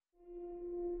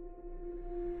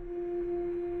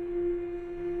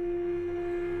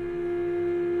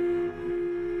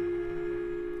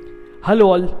Hello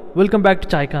all, welcome back to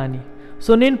chai Kahani.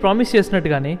 So నేను promise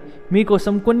చేసినట్టుగానే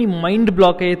మీకోసం కొన్ని మైండ్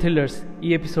బ్లాక్ అయ్యే థ్రిల్లర్స్ ఈ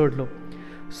ఎపిసోడ్లో.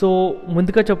 సో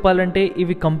ముందుగా చెప్పాలంటే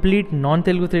ఇవి కంప్లీట్ నాన్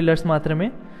తెలుగు థ్రిల్లర్స్ మాత్రమే.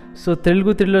 సో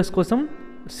తెలుగు థ్రిల్లర్స్ కోసం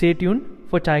stay tune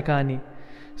for chai Kahani.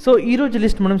 So ఈరోజు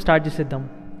లిస్ట్ మనం స్టార్ట్ చేసేద్దాం.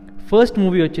 ఫస్ట్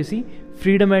మూవీ వచ్చేసి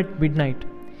ఫ్రీడమ్ ఎట్ మిడ్ నైట్.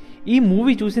 ఈ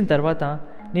మూవీ చూసిన తర్వాత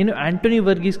నేను యాంటోనీ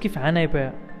వర్గీస్కి ఫ్యాన్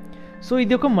అయిపోయా. సో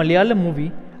ఇది ఒక మలయాళం మూవీ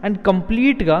అండ్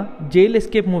కంప్లీట్గా జైల్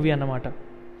ఎస్కేప్ మూవీ అన్నమాట.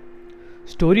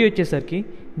 స్టోరీ వచ్చేసరికి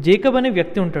జేకబ్ అనే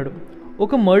వ్యక్తి ఉంటాడు.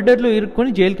 ఒక మర్డర్లో ఇరుక్కొని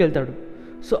జైలుకి వెళ్తాడు.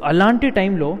 సో అలాంటి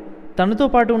టైంలో తనతో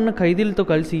పాటు ఉన్న ఖైదీలతో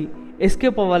కలిసి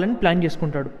ఎస్కేప్ అవ్వాలని ప్లాన్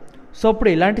చేసుకుంటాడు. సో అప్పుడు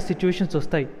ఎలాంటి సిచ్యువేషన్స్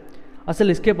వస్తాయి,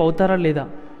 అసలు ఎస్కేప్ అవుతారా లేదా,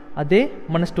 అదే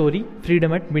మన స్టోరీ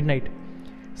ఫ్రీడమ్ ఎట్ మిడ్ నైట్.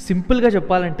 సింపుల్గా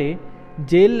చెప్పాలంటే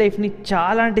జైల్ లైఫ్ని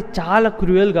చాలా అంటే చాలా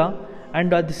క్రూయల్గా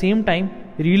and at the same time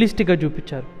రియలిస్టిక్గా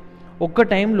చూపించారు. ఒక్క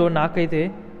టైంలో నాకైతే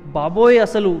బాబోయ్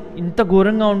అసలు ఇంత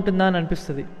ఘోరంగా ఉంటుందా అని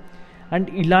అనిపిస్తుంది. అండ్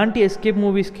ఇలాంటి ఎస్కేప్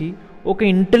మూవీస్కి ఒక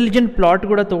ఇంటెలిజెంట్ ప్లాట్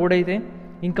కూడా తోడైతే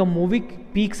ఇంకా మూవీ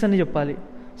పీక్స్ అని చెప్పాలి.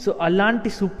 సో అలాంటి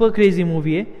సూపర్ క్రేజీ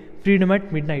మూవీయే freedom at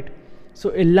mid night. So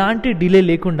ఎలాంటి డిలే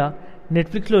లేకుండా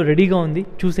నెట్ఫ్లిక్స్లో రెడీగా ఉంది,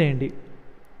 చూసేయండి.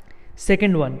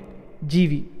 సెకండ్ వన్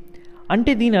జీవి,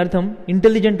 అంటే దీని అర్థం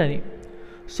ఇంటెలిజెంట్ అని.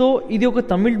 సో ఇది ఒక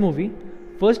Tamil movie.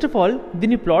 First of all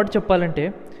దీని ప్లాట్ చెప్పాలంటే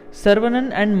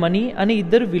శర్వణన్ అండ్ మణి అనే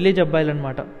ఇద్దరు విలేజ్ అబ్బాయిలు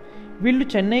అనమాట. వీళ్ళు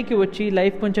చెన్నైకి వచ్చి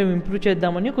లైఫ్ కొంచెం ఇంప్రూవ్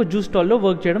చేద్దామని ఒక జ్యూస్ స్టాల్లో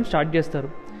వర్క్ చేయడం స్టార్ట్ చేస్తారు.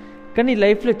 కానీ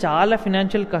లైఫ్లో చాలా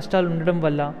ఫినాన్షియల్ కష్టాలు ఉండడం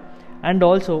వల్ల అండ్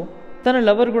ఆల్సో తన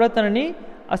లవర్ కూడా తనని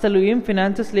అసలు ఏం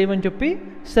ఫినాన్సెస్ లేవని చెప్పి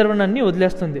శర్వణన్ని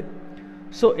వదిలేస్తుంది.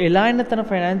 సో ఎలా అయినా తన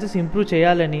ఫైనాన్సెస్ ఇంప్రూవ్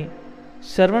చేయాలని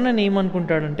శర్వణన్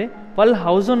ఏమనుకుంటాడంటే వాళ్ళ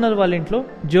హౌస్ ఓనర్ వాళ్ళ ఇంట్లో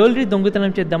జ్యువెలరీ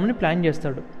దొంగతనం చేద్దామని ప్లాన్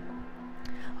చేస్తాడు.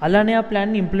 అలానే ఆ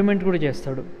ప్లాన్ని ఇంప్లిమెంట్ కూడా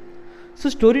చేస్తాడు. సో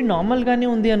స్టోరీ నార్మల్గానే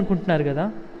ఉంది అనుకుంటున్నారు కదా.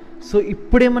 సో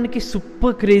ఇప్పుడే మనకి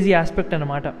సూపర్ క్రేజీ ఆస్పెక్ట్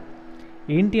అన్నమాట.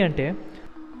 ఏంటి అంటే,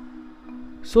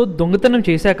 సో దొంగతనం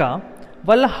చేశాక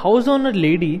వాళ్ళ హౌస్ ఓనర్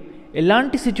లేడీ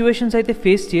ఎలాంటి సిచ్యువేషన్స్ అయితే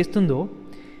ఫేస్ చేస్తుందో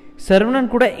శర్వణన్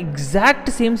కూడా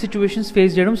ఎగ్జాక్ట్ సేమ్ సిచ్యువేషన్స్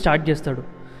ఫేస్ చేయడం స్టార్ట్ చేస్తాడు.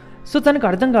 సో తనకు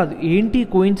అర్థం కాదు ఏంటి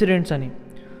కోఇన్సిడెంట్స్ అని.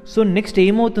 సో నెక్స్ట్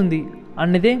ఏమవుతుంది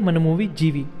అన్నదే మన మూవీ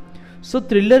జీవి. సో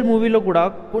థ్రిల్లర్ మూవీలో కూడా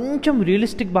కొంచెం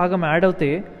రియలిస్టిక్ భాగం యాడ్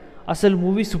అవుతే అసలు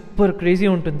మూవీ సూపర్ క్రేజీ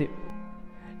ఉంటుంది.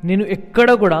 నేను ఎక్కడ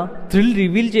కూడా థ్రిల్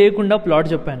రివీల్ చేయకుండా ప్లాట్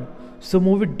చెప్పాను. సో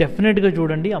మూవీ డెఫినెట్గా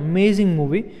చూడండి, అమేజింగ్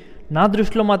మూవీ. నా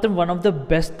దృష్టిలో మాత్రం one of the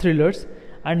best thrillers.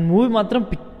 And movie మాత్రం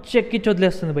పిచ్చెక్కిచ్చి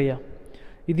వదిలేస్తుంది భయ్య.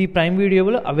 ఇది ప్రైమ్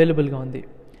వీడియోలో అవైలబుల్గా ఉంది.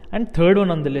 And third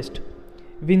one on the list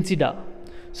Vinci Da.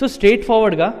 So స్ట్రైట్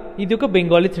ఫార్వర్డ్గా ఇది ఒక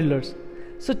బెంగాలీ థ్రిల్లర్స్.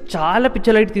 సో చాలా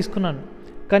పిచ్చలైట్ తీసుకున్నాను,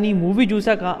 కానీ ఈ మూవీ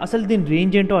చూశాక అసలు దీని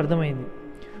రేంజ్ ఏంటో అర్థమైంది.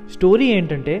 స్టోరీ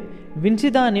ఏంటంటే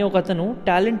విన్సిడా అనే ఒక అతను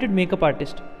టాలెంటెడ్ మేకప్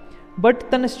ఆర్టిస్ట్. బట్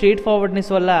తన స్ట్రైట్ ఫార్వర్డ్నెస్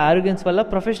వల్ల ఆరోగెన్స్ వల్ల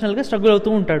ప్రొఫెషనల్గా స్ట్రగుల్ అవుతూ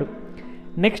ఉంటాడు.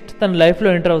 నెక్స్ట్ తన లైఫ్లో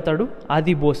ఎంటర్ అవుతాడు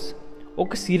ఆది బోస్,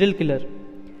 ఒక సీరియల్ కిల్లర్.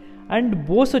 అండ్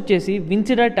బోస్ వచ్చేసి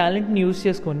విన్సిడా టాలెంట్ని యూజ్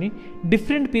చేసుకొని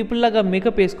డిఫరెంట్ పీపుల్ లాగా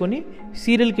మేకప్ వేసుకొని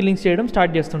సీరియల్ కిల్లింగ్స్ చేయడం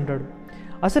స్టార్ట్ చేస్తుంటాడు.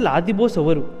 అసలు ఆది బోస్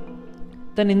ఎవరు,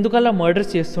 తను ఎందుకు అలా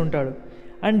మర్డర్స్ చేస్తుంటాడు,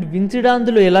 అండ్ విన్సిడా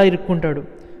అందులో ఎలా ఇరుక్కుంటాడు,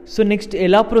 సో నెక్స్ట్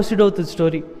ఎలా ప్రొసీడ్ అవుతుంది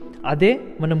స్టోరీ, అదే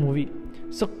మన మూవీ.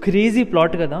 సో క్రేజీ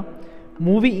ప్లాట్ కదా,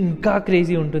 మూవీ ఇంకా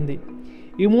క్రేజీ ఉంటుంది.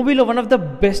 ఈ మూవీలో one of the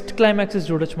best climaxes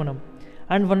చూడొచ్చు మనం,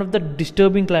 and one of the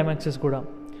disturbing climaxes కూడా.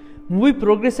 మూవీ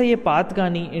ప్రోగ్రెస్ అయ్యే పాత్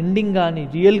కానీ ఎండింగ్ కానీ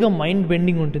రియల్గా మైండ్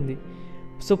బెండింగ్ ఉంటుంది.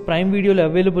 సో ప్రైమ్ వీడియోలో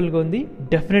అవైలబుల్గా ఉంది,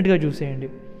 డెఫినెట్గా చూసేయండి.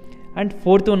 And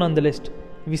fourth one on the list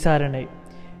విసారణై.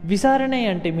 విసారణై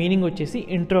అంటే మీనింగ్ వచ్చేసి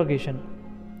ఇంట్రాగేషన్.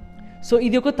 సో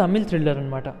ఇది ఒక తమిళ్ థ్రిల్లర్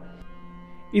అనమాట.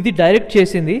 ఇది డైరెక్ట్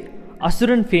చేసింది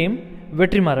Asuran fame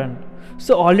Vetrimaaran.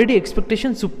 So already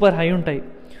expectation super high ఉంటాయి.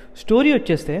 స్టోరీ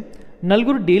వచ్చేస్తే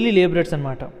నలుగురు డైలీ లేబరర్స్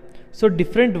అనమాట. సో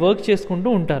డిఫరెంట్ వర్క్ చేసుకుంటూ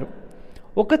ఉంటారు.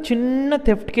 ఒక చిన్న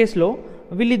థెఫ్ట్ కేసులో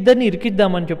వీళ్ళిద్దరిని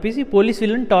ఇరికిద్దామని చెప్పేసి పోలీస్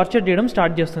వీళ్ళని టార్చర్ చేయడం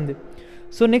స్టార్ట్ చేస్తుంది.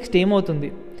 సో నెక్స్ట్ ఏమవుతుంది,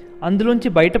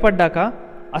 అందులోంచి బయటపడ్డాక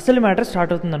అసలు మ్యాటర్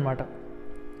స్టార్ట్ అవుతుందన్నమాట.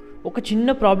 ఒక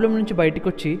చిన్న ప్రాబ్లం నుంచి బయటకు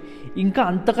వచ్చి ఇంకా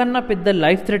అంతకన్నా పెద్ద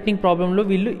లైఫ్ థ్రెటనింగ్ ప్రాబ్లంలో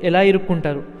వీళ్ళు ఎలా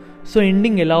ఇరుక్కుంటారు, సో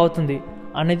ఎండింగ్ ఎలా అవుతుంది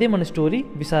అనేదే మన story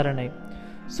Visaranai.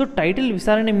 So title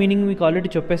Visarana meaning మీకు ఆల్రెడీ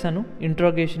చెప్పేశాను,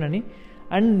 ఇంట్రాగేషన్ అని.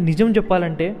 అండ్ నిజం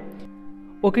చెప్పాలంటే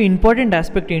ఒక ఇంపార్టెంట్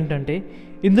ఆస్పెక్ట్ ఏంటంటే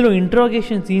ఇందులో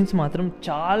ఇంట్రాగేషన్ సీన్స్ మాత్రం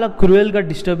చాలా క్రూయల్గా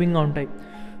డిస్టర్బింగ్గా ఉంటాయి.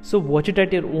 So watch it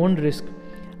at your own risk.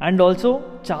 And also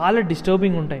చాలా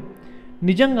డిస్టర్బింగ్ ఉంటాయి.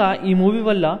 నిజంగా ఈ మూవీ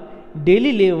వల్ల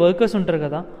డైలీ వర్కర్స్ ఉంటారు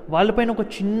కదా, వాళ్ళపైన ఒక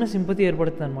చిన్న సింపతి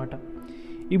ఏర్పడుతుంది అనమాట.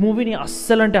 ఈ మూవీని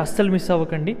అస్సలు అంటే అస్సలు మిస్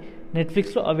అవ్వకండి,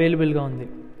 నెట్ఫ్లిక్స్లో అవైలబుల్గా ఉంది.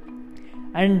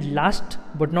 And last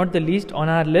but not the least on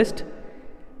our list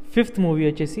fifth movie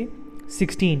వచ్చేసి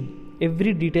 16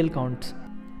 ఎవ్రీ డీటెయిల్ కౌంట్స్.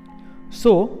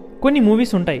 సో కొన్ని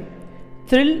మూవీస్ ఉంటాయి,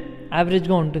 థ్రిల్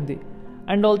యావరేజ్గా ఉంటుంది,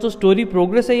 అండ్ ఆల్సో స్టోరీ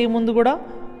ప్రోగ్రెస్ అయ్యే ముందు కూడా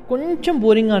కొంచెం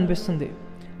బోరింగ్గా అనిపిస్తుంది.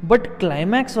 బట్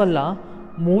క్లైమాక్స్ వల్ల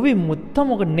మూవీ మొత్తం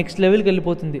ఒక నెక్స్ట్ లెవెల్కి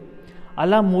వెళ్ళిపోతుంది.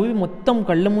 అలా మూవీ మొత్తం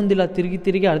కళ్ళ ముందు ఇలా తిరిగి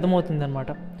తిరిగి అర్థమవుతుంది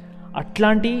అనమాట.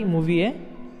 అట్లాంటి మూవీయే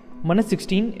మన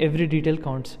 16 every detail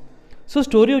counts. So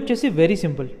story వచ్చేసి వెరీ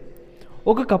సింపుల్.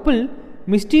 ఒక కపుల్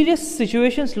మిస్టీరియస్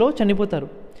సిచ్యువేషన్స్లో చనిపోతారు.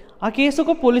 ఆ కేసు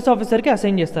ఒక పోలీస్ ఆఫీసర్కి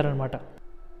అసైన్ చేస్తారనమాట.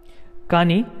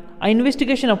 కానీ ఆ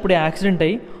ఇన్వెస్టిగేషన్ అప్పుడే యాక్సిడెంట్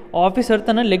అయ్యి ఆఫీసర్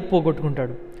తన లెగ్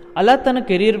పోగొట్టుకుంటాడు. అలా తన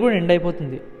కెరీర్ కూడా ఎండ్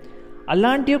అయిపోతుంది.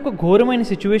 అలాంటి ఒక ఘోరమైన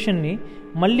సిచ్యువేషన్ని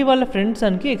మళ్ళీ వాళ్ళ ఫ్రెండ్స్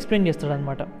అనికి ఎక్స్ప్లెయిన్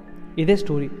చేస్తాడనమాట. ఇదే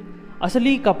స్టోరీ. అసలు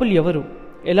ఈ కపుల్ ఎవరు,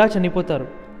 ఎలా చనిపోతారు,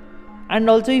 అండ్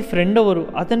ఆల్సో ఈ ఫ్రెండ్ ఎవరు,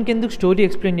 అతనికి ఎందుకు స్టోరీ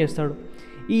ఎక్స్ప్లెయిన్ చేస్తాడు,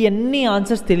 ఈ అన్ని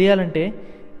ఆన్సర్స్ తెలియాలంటే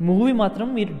మూవీ మాత్రం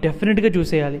మీరు డెఫినెట్గా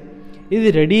చూసేయాలి. ఇది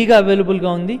రెడీగా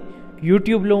అవైలబుల్గా ఉంది.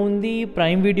 యూట్యూబ్లో ఉంది,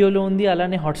 ప్రైమ్ వీడియోలో ఉంది,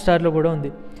 అలానే హాట్స్టార్లో కూడా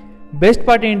ఉంది. బెస్ట్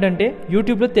పార్ట్ ఏంటంటే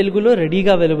యూట్యూబ్లో తెలుగులో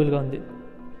రెడీగా అవైలబుల్గా ఉంది.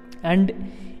 అండ్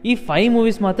ఈ 5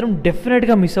 మూవీస్ మాత్రం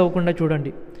డెఫినెట్గా మిస్ అవ్వకుండా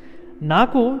చూడండి.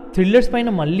 నాకు థ్రిల్లర్స్ పైన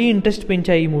మళ్ళీ ఇంట్రెస్ట్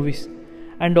పెంచాయి ఈ మూవీస్.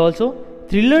 అండ్ ఆల్సో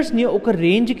థ్రిల్లర్స్ని ఒక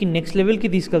రేంజ్కి నెక్స్ట్ లెవెల్కి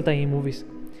తీసుకెళ్తాయి ఈ మూవీస్.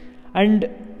 అండ్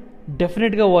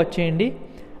డెఫినెట్గా వాచ్ చేయండి.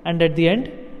 అండ్ అట్ ది ఎండ్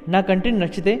నా కంటెంట్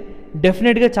నచ్చితే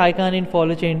డెఫినెట్గా చాయ్ కహానీని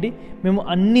ఫాలో చేయండి. మేము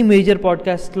అన్ని మేజర్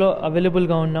పాడ్కాస్ట్లో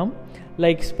అవైలబుల్గా ఉన్నాం,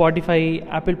 like Spotify,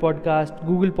 Apple podcast,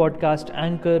 Google podcast,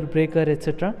 anchor, breaker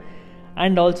etcetera.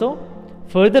 And also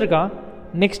ఫర్దర్గా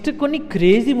నెక్స్ట్ కొన్ని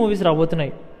క్రేజీ మూవీస్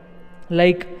రాబోతున్నాయి,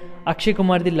 లైక్ అక్షయ్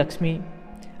కుమార్ది లక్ష్మి,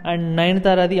 అండ్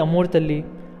నయనతారాది అమోర్ తల్లి,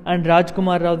 అండ్ రాజ్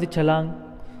కుమార్ రావుది చలాంగ్,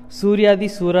 సూర్యాది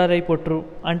సూరారై పొట్రు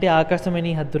అంటే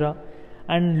ఆకాశమని హద్దురా,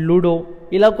 అండ్ లూడో.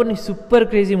 ఇలా కొన్ని సూపర్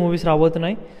క్రేజీ మూవీస్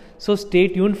రాబోతున్నాయి. So stay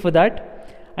tune for that.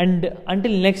 And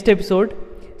until next episode,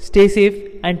 stay safe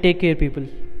and take care people.